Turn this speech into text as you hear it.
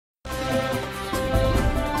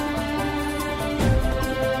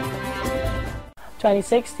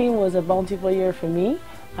2016 was a bountiful year for me.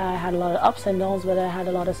 I had a lot of ups and downs, but I had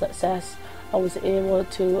a lot of success. I was able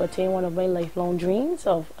to attain one of my lifelong dreams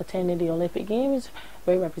of attending the Olympic Games,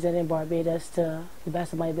 where representing Barbados to the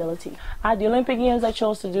best of my ability. At the Olympic Games, I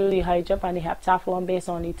chose to do the high jump and the heptathlon based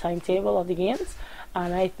on the timetable of the games,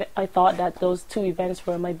 and I thought that those two events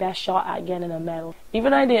were my best shot at getting a medal.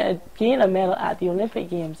 Even though I didn't gain a medal at the Olympic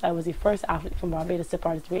Games, I was the first athlete from Barbados to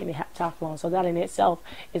participate in the heptathlon, so that in itself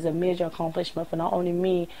is a major accomplishment for not only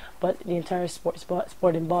me, but the entire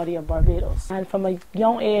sporting body of Barbados. And from a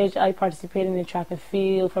young age, I participated in track and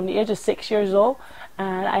field from the age of 6 years old,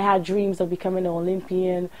 and I had dreams of becoming an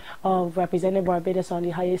Olympian, of representing Barbados on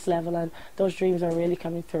the highest level, and those dreams are really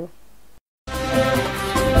coming through.